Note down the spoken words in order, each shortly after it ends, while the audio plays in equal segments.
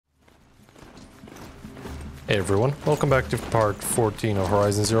Hey everyone, welcome back to part 14 of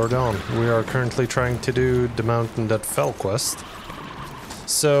Horizon Zero Dawn. We are currently trying to do the Mountain That Fell quest.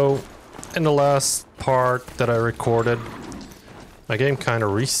 So, in the last part that I recorded, my game kind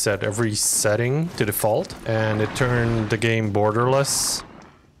of reset every setting to default, and it turned the game borderless.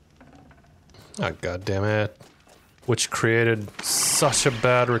 Ah, god damn it. Which created such a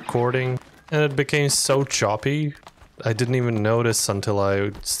bad recording, and it became so choppy. I didn't even notice until I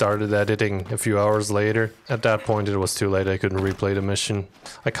started editing a few hours later. At that point it was too late, I couldn't replay the mission.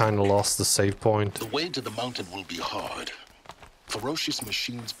 I kinda lost the save point. The way to the mountain will be hard. Ferocious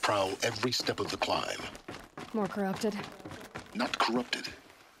machines prowl every step of the climb. More corrupted? Not corrupted,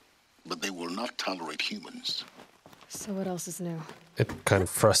 but they will not tolerate humans. So what else is new? It kind of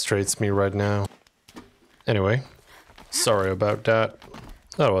frustrates me right now. Anyway, sorry about that.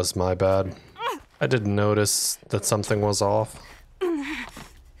 That was my bad. I didn't notice that something was off.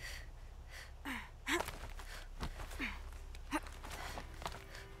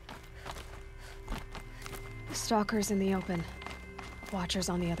 Stalkers in the open. Watchers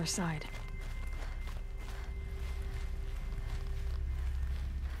on the other side.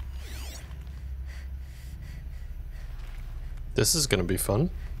 This is gonna be fun.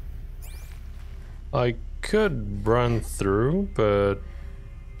 I could run through, but...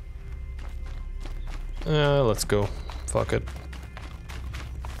 let's go. Fuck it.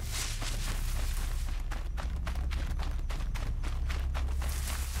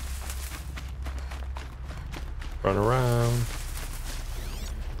 Run around.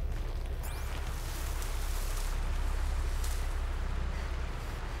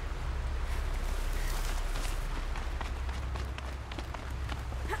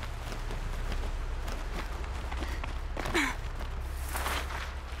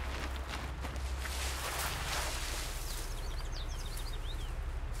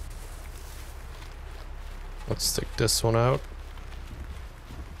 Let's take this one out.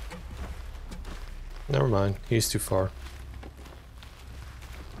 Never mind, he's too far.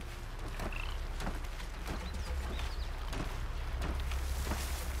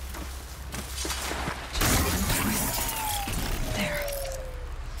 There.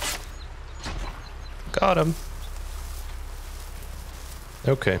 Got him.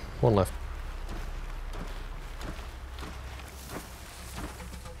 Okay, one left.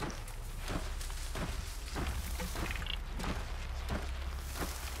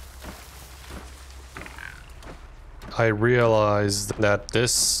 I realized that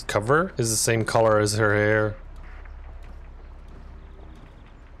this cover is the same color as her hair.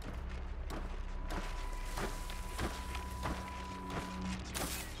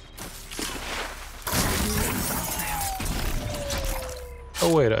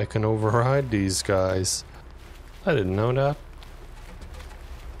 Oh wait, I can override these guys. I didn't know that.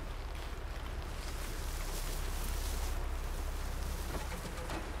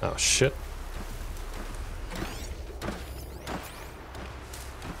 Oh shit.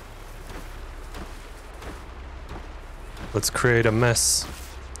 Let's create a mess.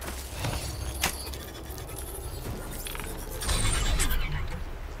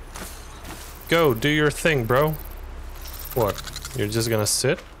 Go, do your thing, bro. What? You're just gonna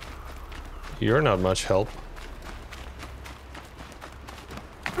sit? You're not much help.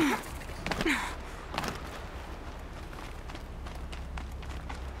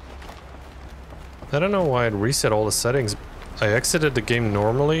 I don't know why it reset all the settings. I exited the game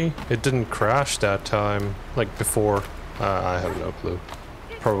normally. It didn't crash that time, like before. I have no clue.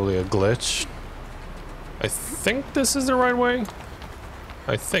 Probably a glitch. I think this is the right way.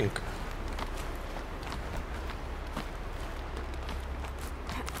 I think.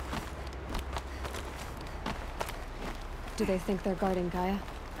 Do they think they're guarding Gaia?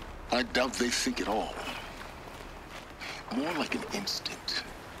 I doubt they think at all. More like an instinct,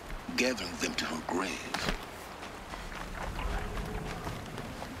 gathering them to her grave.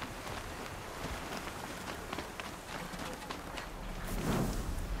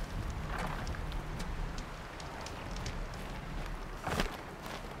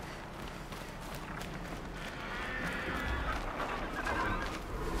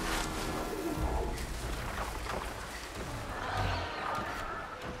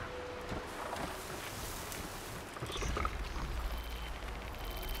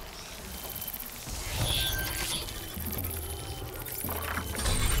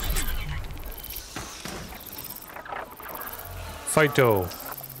 Fighto.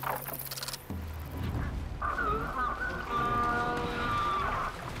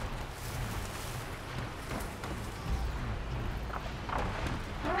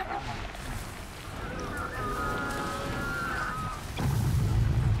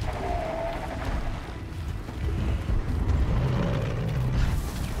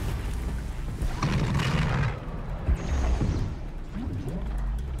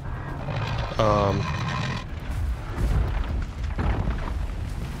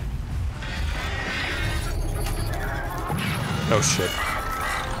 Oh shit.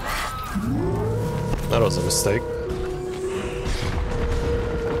 That was a mistake.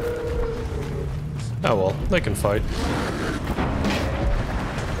 Oh well, they can fight.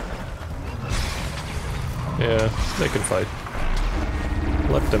 Yeah, they can fight.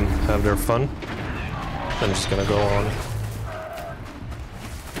 Let them have their fun. I'm just gonna go on.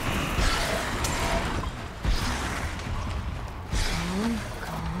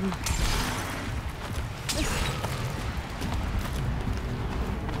 Calm.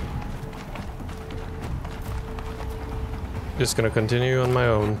 Just gonna continue on my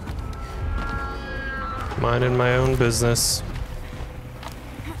own. Minding my own business.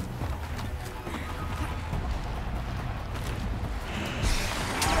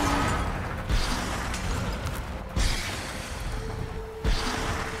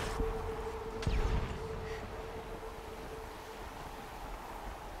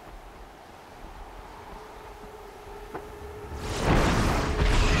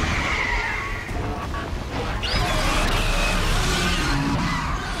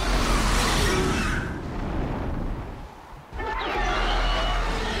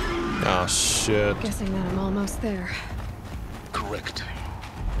 Oh shit. Guessing that I'm almost there. Correct.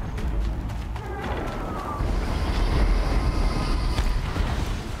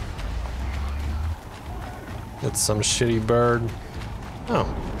 It's some shitty bird. Oh.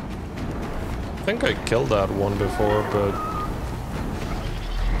 I think I killed that one before, but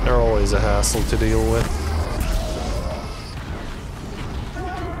they're always a hassle to deal with.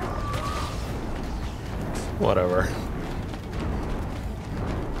 Whatever.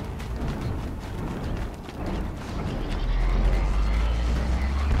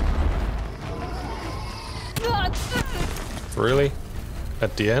 Really?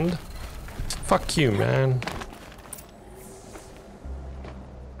 At the end? Fuck you, man.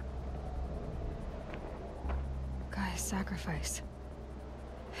 Guy's sacrifice.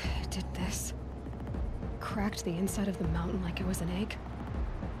 It did this. Cracked the inside of the mountain like it was an egg.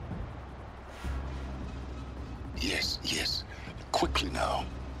 Yes, yes. Quickly now.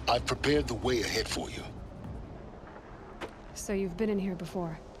 I've prepared the way ahead for you. So you've been in here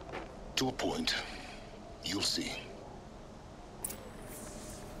before? To a point. You'll see.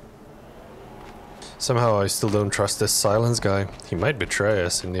 Somehow I still don't trust this Silence guy. He might betray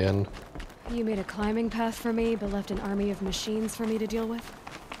us in the end. You made a climbing path for me, but left an army of machines for me to deal with?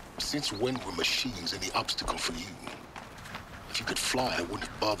 Since when were machines any obstacle for you? If you could fly, I wouldn't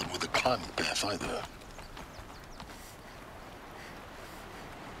have bothered with a climbing path either.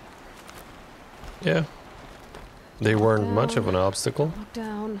 Yeah. They weren't much of an obstacle. Look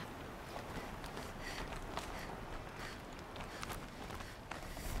down.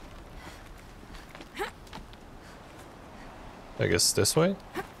 I guess this way?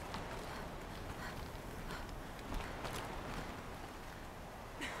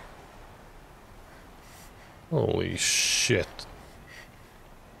 Holy shit.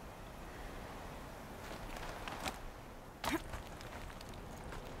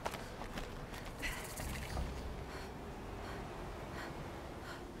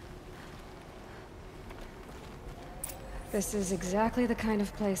 This is exactly the kind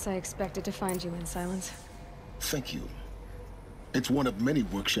of place I expected to find you in, Silence. Thank you. It's one of many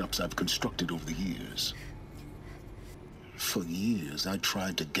workshops I've constructed over the years. For years, I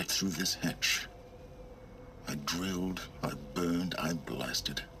tried to get through this hatch. I drilled, I burned, I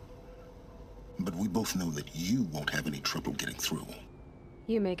blasted. But we both know that you won't have any trouble getting through.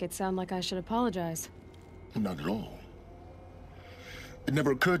 You make it sound like I should apologize. Not at all. It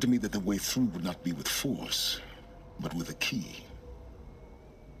never occurred to me that the way through would not be with force, but with a key.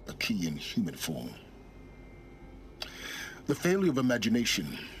 A key in human form. The failure of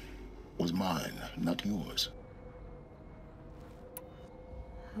imagination was mine, not yours.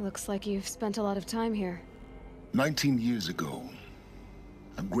 Looks like you've spent a lot of time here. 19 years ago,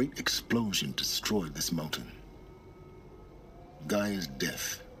 a great explosion destroyed this mountain. Gaia's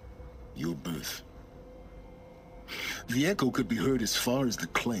death, your birth. The echo could be heard as far as the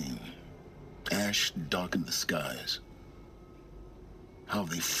claim. Ash darkened the skies. How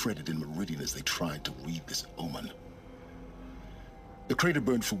they fretted in Meridian as they tried to read this omen. The crater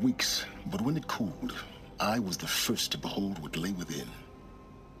burned for weeks, but when it cooled, I was the first to behold what lay within.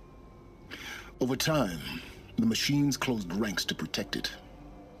 Over time, the machines closed ranks to protect it.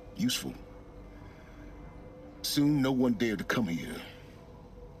 Useful. Soon, no one dared to come here.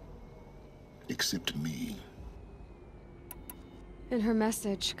 Except me. In her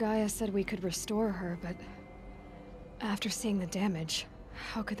message, Gaia said we could restore her, but after seeing the damage,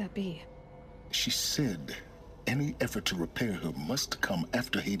 how could that be? She said any effort to repair her must come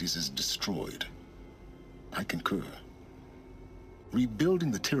after Hades is destroyed. I concur.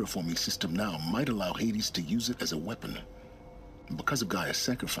 Rebuilding the terraforming system now might allow Hades to use it as a weapon. Because of Gaia's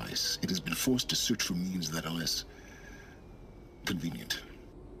sacrifice, it has been forced to search for means that are less convenient.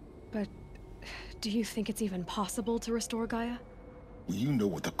 But do you think it's even possible to restore Gaia? Well, you know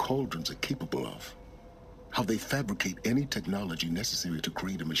what the cauldrons are capable of. How they fabricate any technology necessary to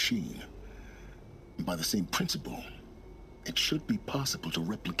create a machine. By the same principle, it should be possible to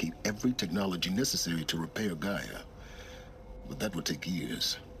replicate every technology necessary to repair Gaia. But that would take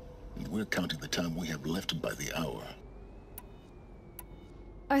years. And we're counting the time we have left by the hour.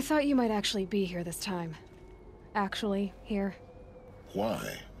 I thought you might actually be here this time. Actually, here.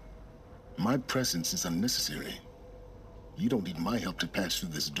 Why? My presence is unnecessary. You don't need my help to pass through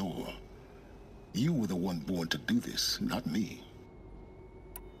this door. You were the one born to do this, not me.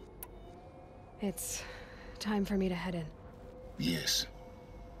 It's time for me to head in. Yes.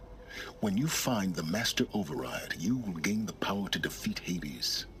 When you find the Master Override, you will gain the power to defeat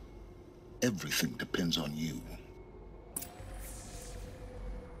Hades. Everything depends on you.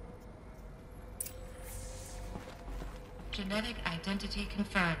 Genetic identity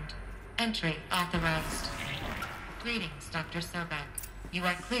confirmed. Entry authorized. Greetings, Dr. Sobek. You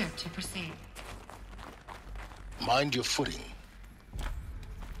are clear to proceed. Mind your footing.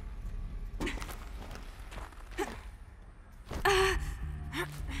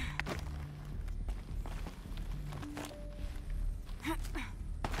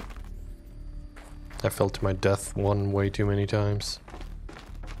 I fell to my death one way too many times.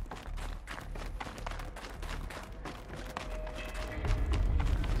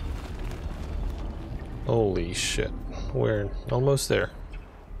 Holy shit. We're almost there.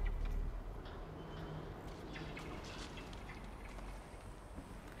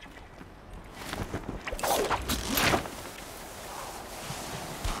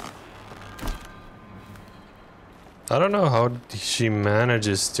 I don't know how she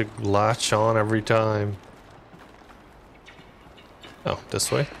manages to latch on every time. Oh,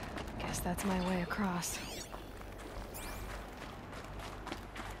 this way? Guess that's my way across.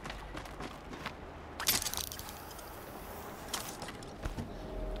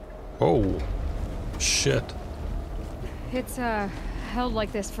 Oh, shit. It's, held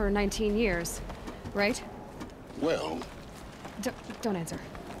like this for 19 years, right? Well... Don't answer.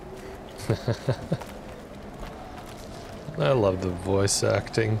 I love the voice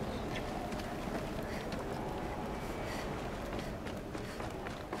acting.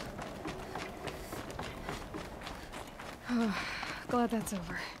 Glad that's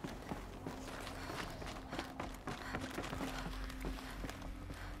over.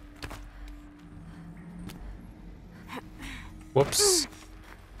 Whoops.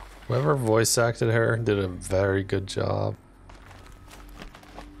 Whoever voice acted her did a very good job.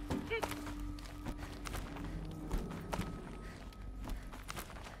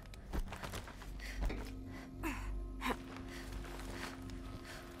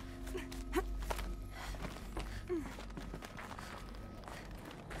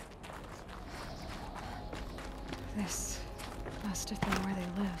 This must have been where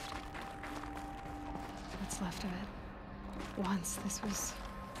they lived. What's left of it. Once this was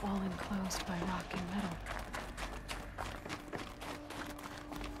all enclosed by rock and metal.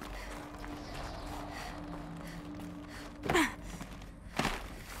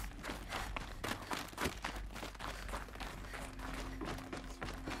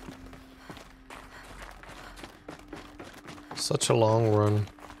 Such a long run.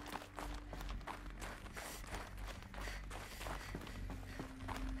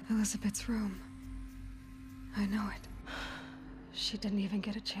 Elizabeth's room. I know it. She didn't even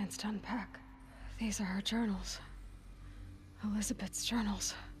get a chance to unpack. These are her journals. Elizabeth's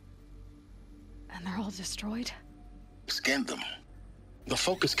journals. And they're all destroyed? Scan them. The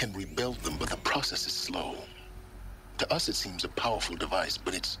Focus can rebuild them, but the process is slow. To us it seems a powerful device,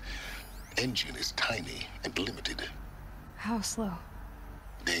 but its engine is tiny and limited. How slow?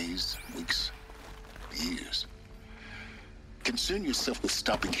 Days, weeks, years. Concern yourself with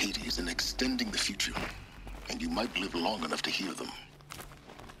stopping Hades and extending the future, and you might live long enough to hear them.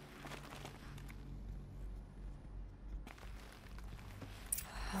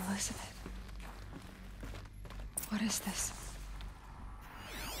 Elizabeth. What is this?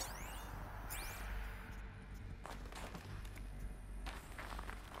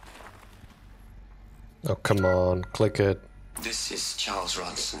 Oh, come on, click it. This is Charles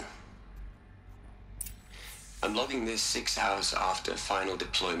Ronson. I'm logging this 6 hours after final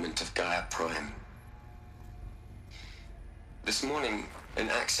deployment of Gaia Prime. This morning, an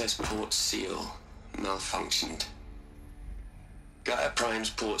access port seal malfunctioned. Gaia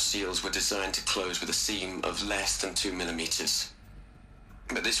Prime's port seals were designed to close with a seam of less than 2 millimeters.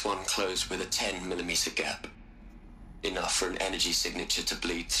 But this one closed with a 10mm gap. Enough for an energy signature to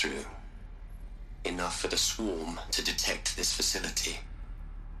bleed through. Enough for the swarm to detect this facility.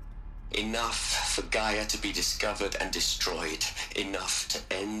 Enough for Gaia to be discovered and destroyed. Enough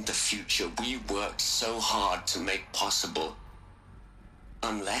to end the future we worked so hard to make possible.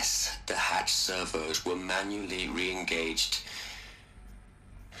 Unless the hatch servos were manually re-engaged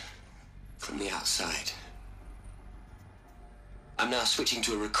from the outside. I'm now switching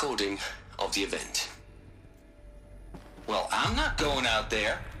to a recording of the event. Well, I'm not going out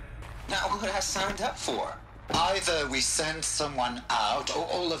there. Not what I signed up for. Either we send someone out, or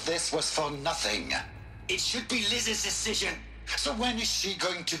all of this was for nothing. It should be Liz's decision. So when is she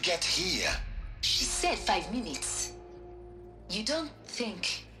going to get here? She said 5 minutes. You don't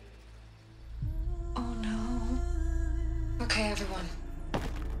think... Oh no. Okay, everyone.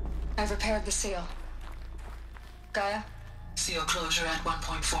 I've repaired the seal. Gaia? Seal closure at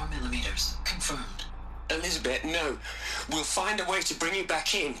 1.4 millimeters. Confirmed. Elizabeth, no. We'll find a way to bring you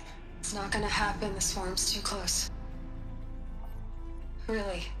back in. It's not gonna happen. The swarm's too close.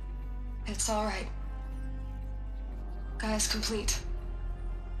 Really. It's alright. Gaia's complete.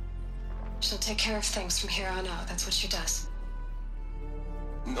 She'll take care of things from here on out. That's what she does.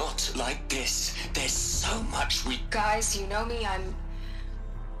 Not like this. There's so much we... Guys, you know me.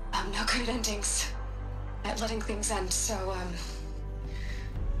 I'm no good at endings. At letting things end, so,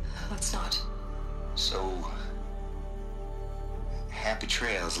 let's not. So... happy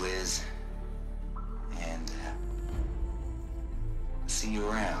trails, Liz. And... see you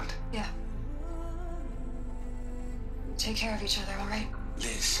around. Yeah. Take care of each other, alright?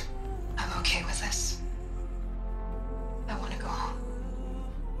 Liz. I'm okay with this. I want to go home.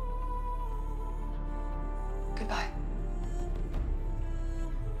 Goodbye.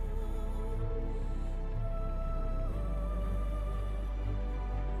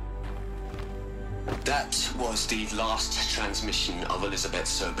 That was the last transmission of Elizabeth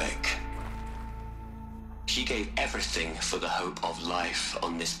Sobek. She gave everything for the hope of life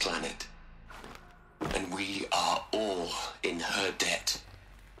on this planet. And we are all in her debt.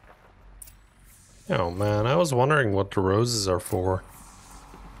 Oh man, I was wondering what the roses are for.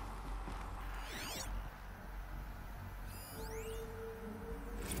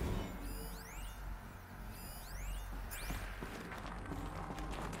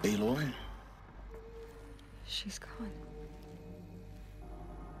 Aloy? She's gone.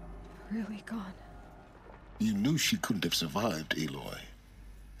 Really gone. You knew she couldn't have survived, Aloy.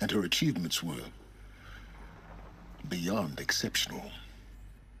 And her achievements were... beyond exceptional.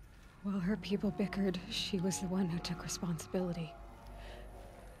 While her people bickered, she was the one who took responsibility.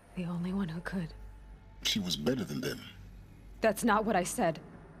 The only one who could. She was better than them. That's not what I said.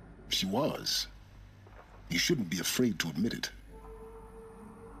 She was. You shouldn't be afraid to admit it.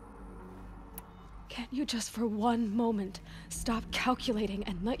 Can't you just for one moment stop calculating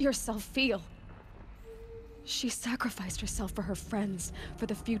and let yourself feel? She sacrificed herself for her friends, for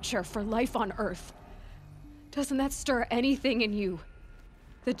the future, for life on Earth. Doesn't that stir anything in you?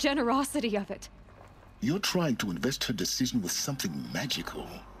 The generosity of it. You're trying to invest her decision with something magical.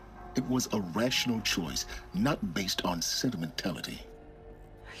 It was a rational choice, not based on sentimentality.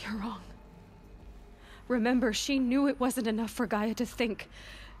 You're wrong. Remember, she knew it wasn't enough for Gaia to think.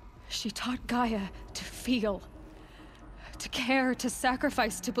 She taught Gaia to feel. To care, to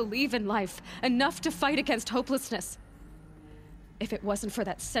sacrifice, to believe in life. Enough to fight against hopelessness. If it wasn't for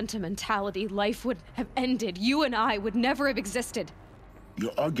that sentimentality, life would have ended. You and I would never have existed.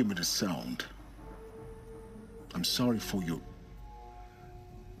 Your argument is sound. I'm sorry for your...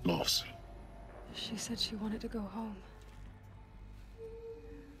 loss. She said she wanted to go home.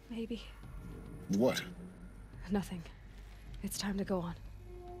 Maybe. What? Nothing. It's time to go on.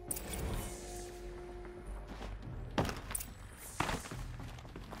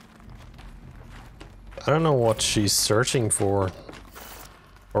 I don't know what she's searching for.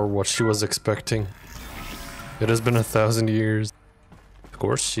 Or what she was expecting. It has been 1,000 years. Of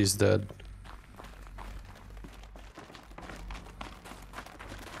course she's dead.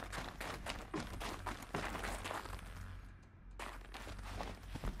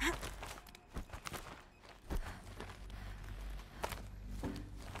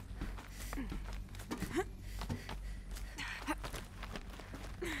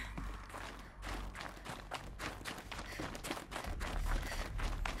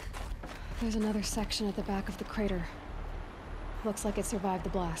 There's another section at the back of the crater. Looks like it survived the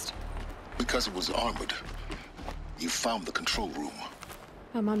blast. Because it was armored. You found the control room.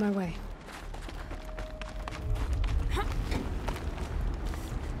 I'm on my way.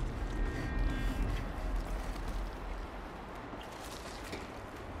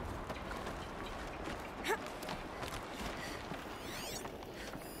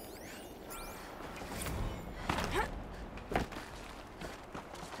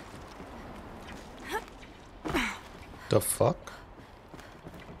 The fuck?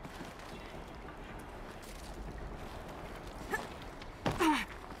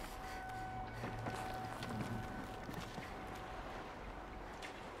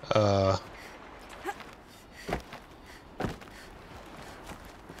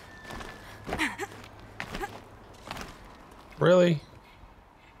 Really?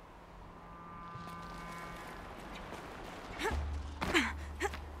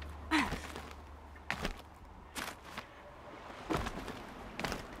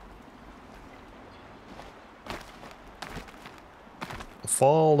 Of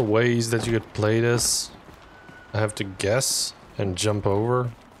all the ways that you could play this, I have to guess and jump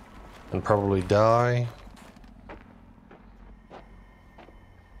over and probably die.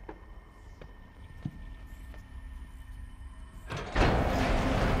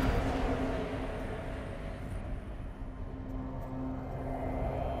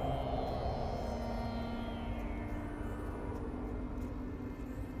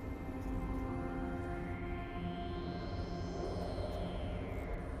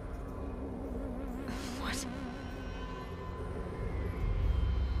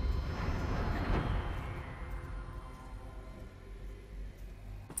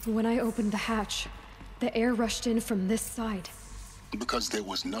 When I opened the hatch, the air rushed in from this side. Because there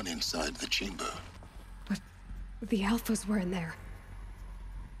was none inside the chamber. But the alphas were in there.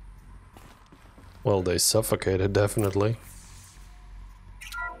 Well, they suffocated, definitely.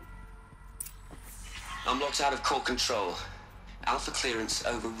 I'm locked out of core control. Alpha clearance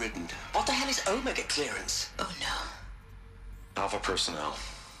overridden. What the hell is Omega clearance? Oh no. Alpha personnel.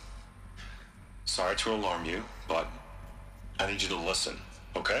 Sorry to alarm you, but I need you to listen,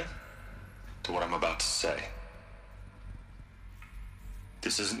 okay? To what I'm about to say.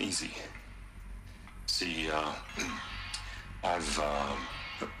 This isn't easy. See,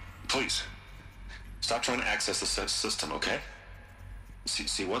 please, stop trying to access the system, okay?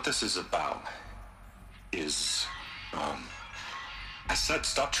 See, what this is about is, I said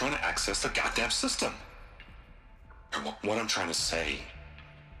stop trying to access the goddamn system. What I'm trying to say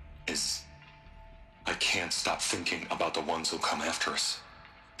is, I can't stop thinking about the ones who come after us.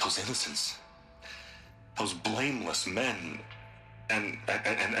 Those innocents. Those blameless men and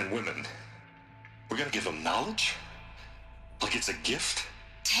women. We're gonna give them knowledge? Like it's a gift?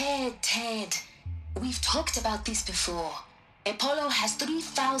 Ted. We've talked about this before. Apollo has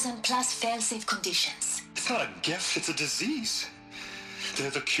 3,000 plus fail-safe conditions. It's not a gift, it's a disease. They're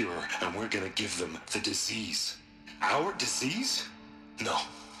the cure, and we're gonna give them the disease. Our disease? No,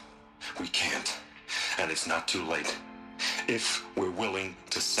 we can't. And it's not too late. If we're willing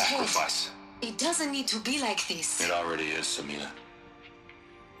to sacrifice. Ted, it doesn't need to be like this. It already is, Samina.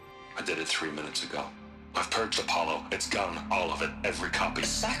 I did it 3 minutes ago. I've purged Apollo. It's gone, all of it, every copy. A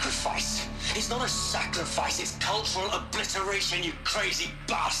sacrifice? It's not a sacrifice, it's cultural obliteration, you crazy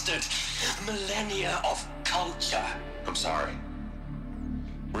bastard! Millennia of culture. I'm sorry.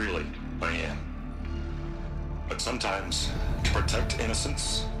 Really, I am. But sometimes, to protect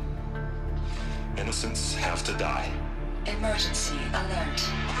innocence, innocents have to die. Emergency alert.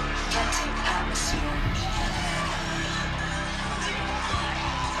 Planting atmosphere.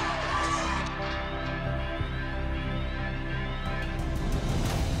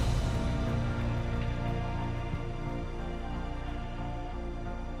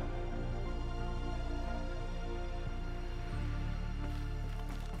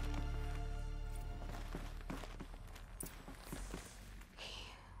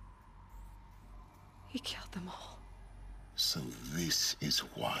 He killed them all. So this is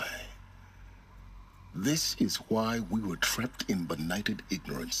why. This is why we were trapped in benighted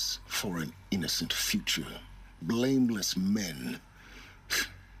ignorance for an innocent future. Blameless men.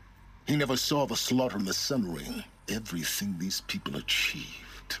 He never saw the slaughter in the Sun Ring. Everything these people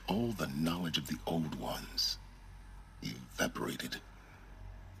achieved, all the knowledge of the old ones, evaporated,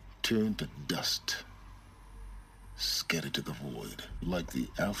 turned to dust, scattered to the void, like the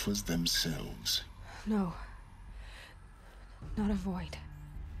Alphas themselves. No. Not a void.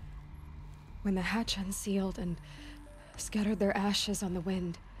 When the hatch unsealed and scattered their ashes on the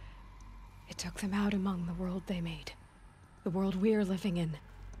wind, it took them out among the world they made. The world we're living in.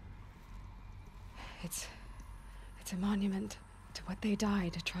 It's a monument to what they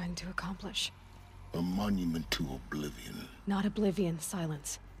died trying to accomplish. A monument to oblivion. Not oblivion,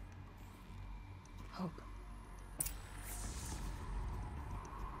 silence. Hope.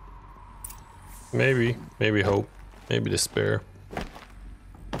 Maybe hope, maybe despair.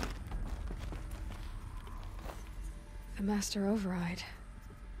 The master override.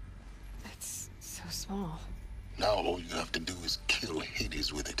 It's so small. Now all you have to do is kill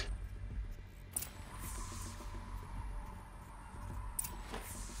Hades with it.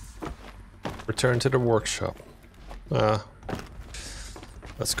 return to the workshop.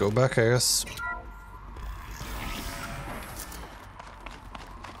 Let's go back, I guess.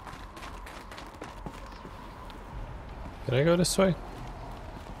 Can I go this way?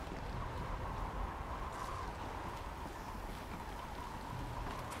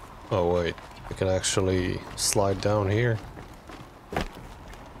 Oh wait, I can actually slide down here.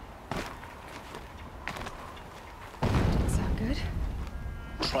 Sound good?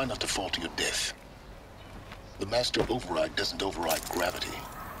 Try not to fall to your death. The master override doesn't override gravity.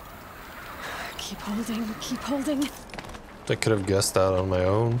 Keep holding, keep holding. I could have guessed that on my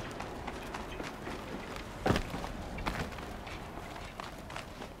own.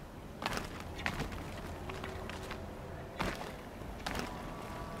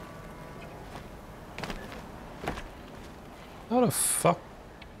 How the fuck?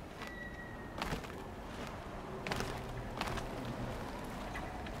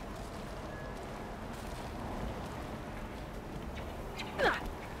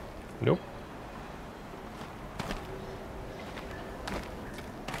 Nope.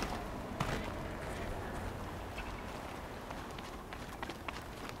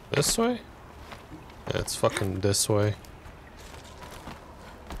 This way? Yeah, it's fucking this way.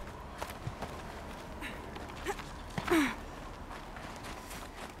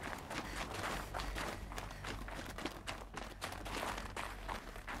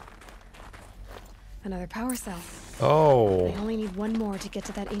 Another power cell. Oh. I only need one more to get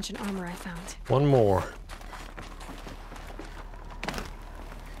to that ancient armor I found. One more.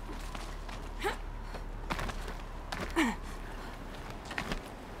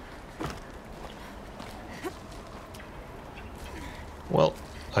 Well,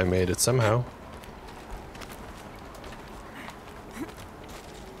 I made it somehow.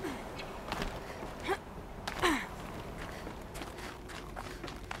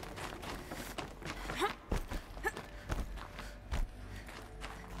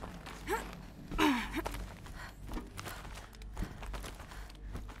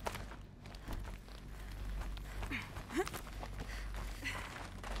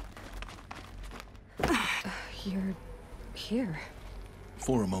 You're here.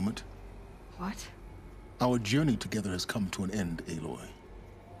 For a moment. What? Our journey together has come to an end, Aloy.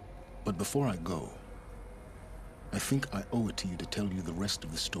 But before I go, I think I owe it to you to tell you the rest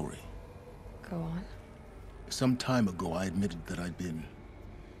of the story. Go on. Some time ago, I admitted that I'd been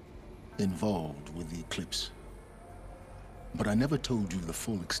involved with the eclipse. But I never told you the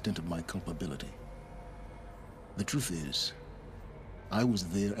full extent of my culpability. The truth is, I was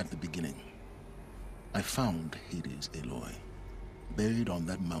there at the beginning. I found Hades, Aloy, buried on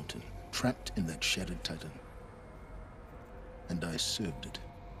that mountain, trapped in that shattered titan. And I served it.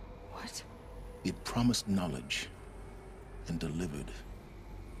 What? It promised knowledge and delivered.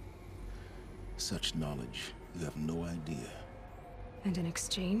 Such knowledge, you have no idea. And in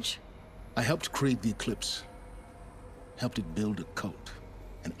exchange? I helped create the eclipse. Helped it build a cult,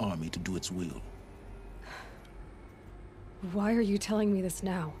 an army to do its will. Why are you telling me this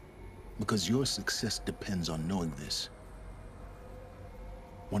now? Because your success depends on knowing this.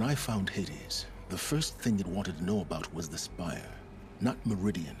 When I found Hades, the first thing it wanted to know about was the Spire. Not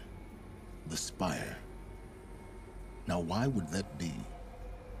Meridian. The Spire. Now, why would that be?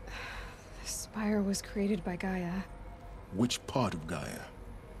 The Spire was created by Gaia. Which part of Gaia?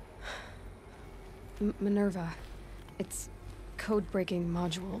 Minerva. Its code-breaking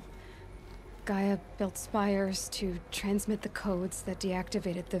module. Gaia built spires to transmit the codes that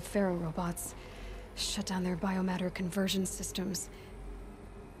deactivated the Pharaoh robots, shut down their biomatter conversion systems.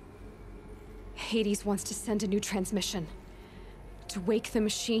 Hades wants to send a new transmission. To wake the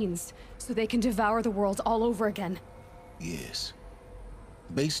machines, so they can devour the world all over again. Yes.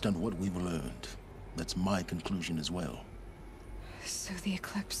 Based on what we've learned, that's my conclusion as well. So the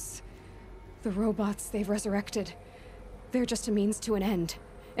Eclipse, the robots they've resurrected, they're just a means to an end.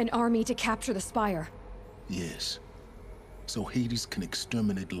 An army to capture the Spire. Yes. So Hades can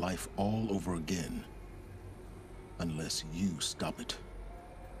exterminate life all over again. Unless you stop it.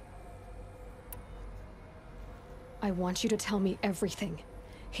 I want you to tell me everything.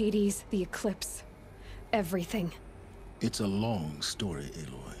 Hades, the Eclipse, everything. It's a long story,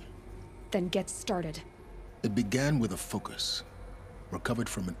 Aloy. Then get started. It began with a focus, recovered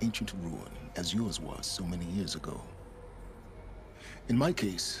from an ancient ruin, as yours was so many years ago. In my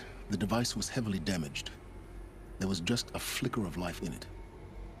case, the device was heavily damaged. There was just a flicker of life in it.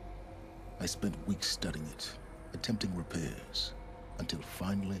 I spent weeks studying it, attempting repairs, until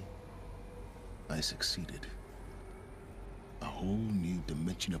finally, I succeeded. A whole new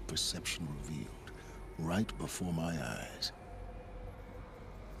dimension of perception revealed, right before my eyes.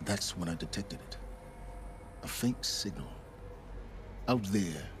 That's when I detected it. A faint signal. Out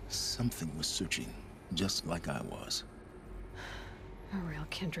there, something was searching, just like I was. A real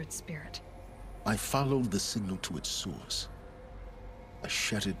kindred spirit. I followed the signal to its source. A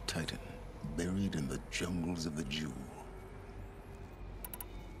shattered titan, buried in the jungles of the Jewel.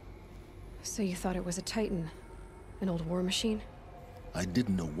 So you thought it was a titan? An old war machine? I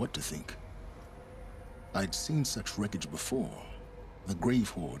didn't know what to think. I'd seen such wreckage before. The Grave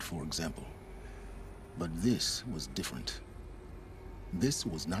Horde, for example. But this was different. This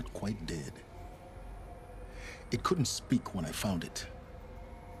was not quite dead. It couldn't speak when I found it,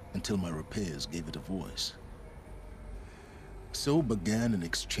 until my repairs gave it a voice. So began an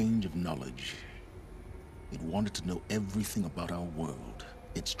exchange of knowledge. It wanted to know everything about our world,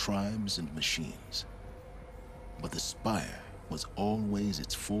 its tribes and machines. But the Spire was always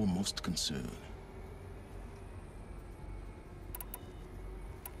its foremost concern.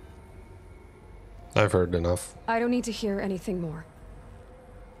 I've heard enough. I don't need to hear anything more.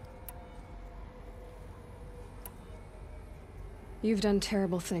 You've done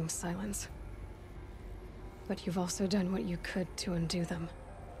terrible things, Silence. But you've also done what you could to undo them.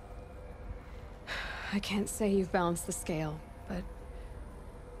 I can't say you've balanced the scale, but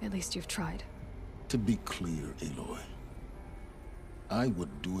at least you've tried. To be clear, Aloy, I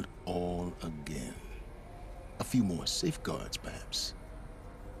would do it all again. A few more safeguards, perhaps.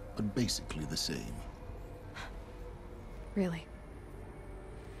 But basically the same. Really?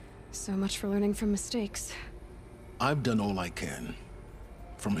 So much for learning from mistakes. I've done all I can.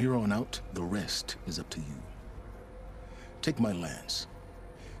 From here on out, the rest is up to you. Take my lance.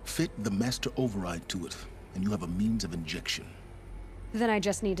 Fit the master override to it, and you have a means of injection. Then I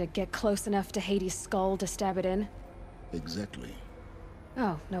just need to get close enough to Hades' skull to stab it in? Exactly.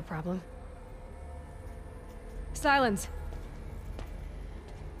 Oh, no problem. Silence!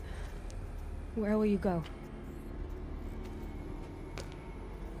 Where will you go?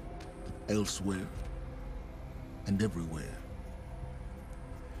 Elsewhere. And everywhere.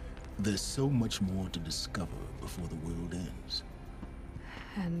 There's so much more to discover before the world ends.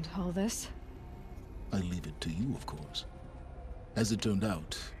 And all this? I leave it to you, of course. As it turned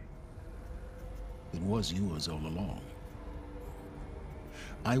out, it was yours all along.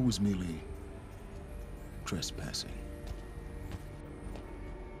 I was merely trespassing.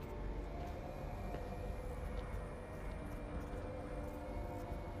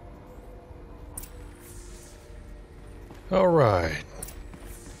 All right.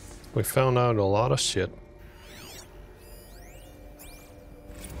 We found out a lot of shit.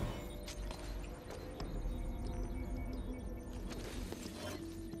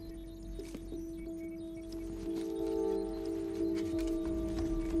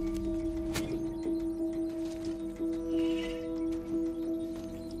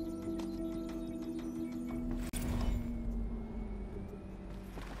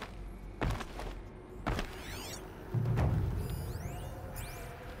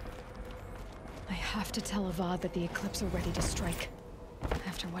 I have to tell Avad that the Eclipse are ready to strike.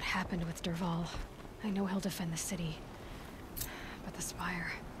 After what happened with Derval, I know he'll defend the city. But the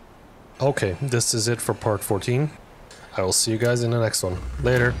Spire... Okay, this is it for part 14. I will see you guys in the next one.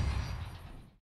 Later.